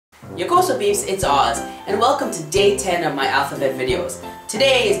Yokoso peeps, it's Oz, and welcome to day 10 of my alphabet videos.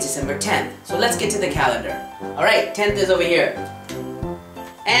 Today is December 10th, so let's get to the calendar. Alright, 10th is over here.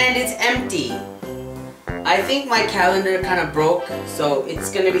 And it's empty. I think my calendar kind of broke, so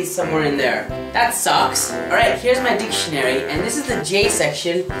it's gonna be somewhere in there. That sucks. Alright, here's my dictionary, and this is the J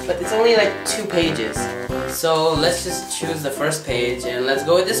section, but it's only like 2 pages. So let's just choose the first page, and let's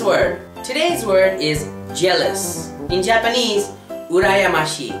go with this word. Today's word is jealous. In Japanese,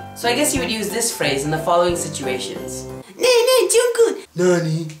 urayamashi. So I guess you would use this phrase in the following situations. ねえねえ、ジュン君。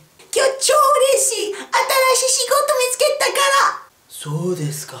何？今日超嬉しい。新しい仕事見つけたから。そうで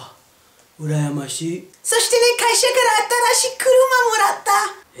すか。羨ましい。そしてね、会社から新しい車もらった。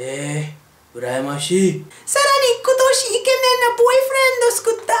羨ましい。さらに今年イケメンなボーイフレンド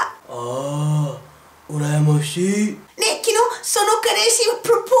作った。ああ、羨ましい。ね、昨日その彼氏をプ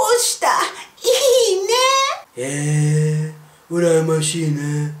ロポーズした。いいね。羨ましい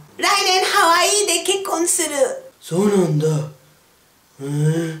ね。来年ハワイで結婚する。そうなんだ。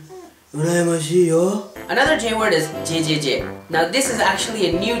羨ましいよ。Another J word is JEJEJE. Now this is actually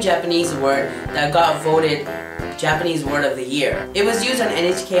a new Japanese word that got voted Japanese Word of the Year. It was used on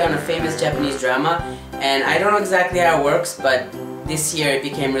NHK on a famous Japanese drama, and I don't know exactly how it works, but this year it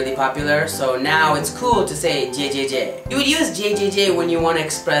became really popular, so now it's cool to say JEJEJE. You would use JEJEJE when you want to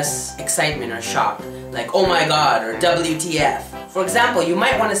express excitement or shock, like oh my god or WTF. For example, you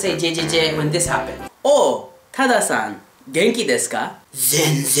might want to say JEJEJE when this happened. Oh, Tada-san, genki desu ka?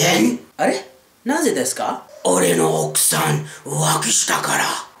 Zenzen. あれ？なぜですか？俺の奥さん浮気したから、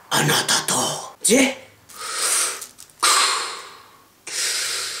あなたと。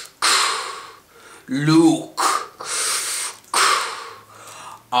Luke,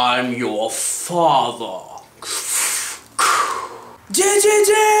 I'm your father.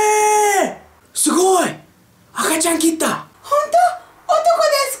 JEJEJE! すごい！赤ちゃん切った。本当？男で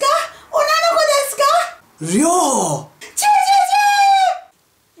すか？女の子ですか？両方。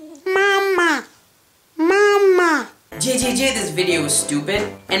JEJEJE, this video was stupid,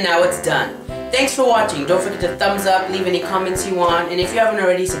 and now it's done. Thanks for watching. Don't forget to thumbs up, leave any comments you want, and if you haven't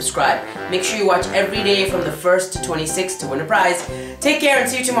already, subscribe. Make sure you watch every day from the 1st to 26th to win a prize. Take care and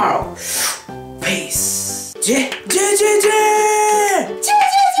see you tomorrow. Peace. JEJEJE!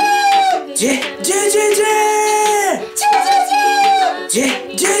 JEJEJE! JEJEJE!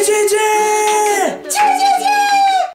 JEJEJE!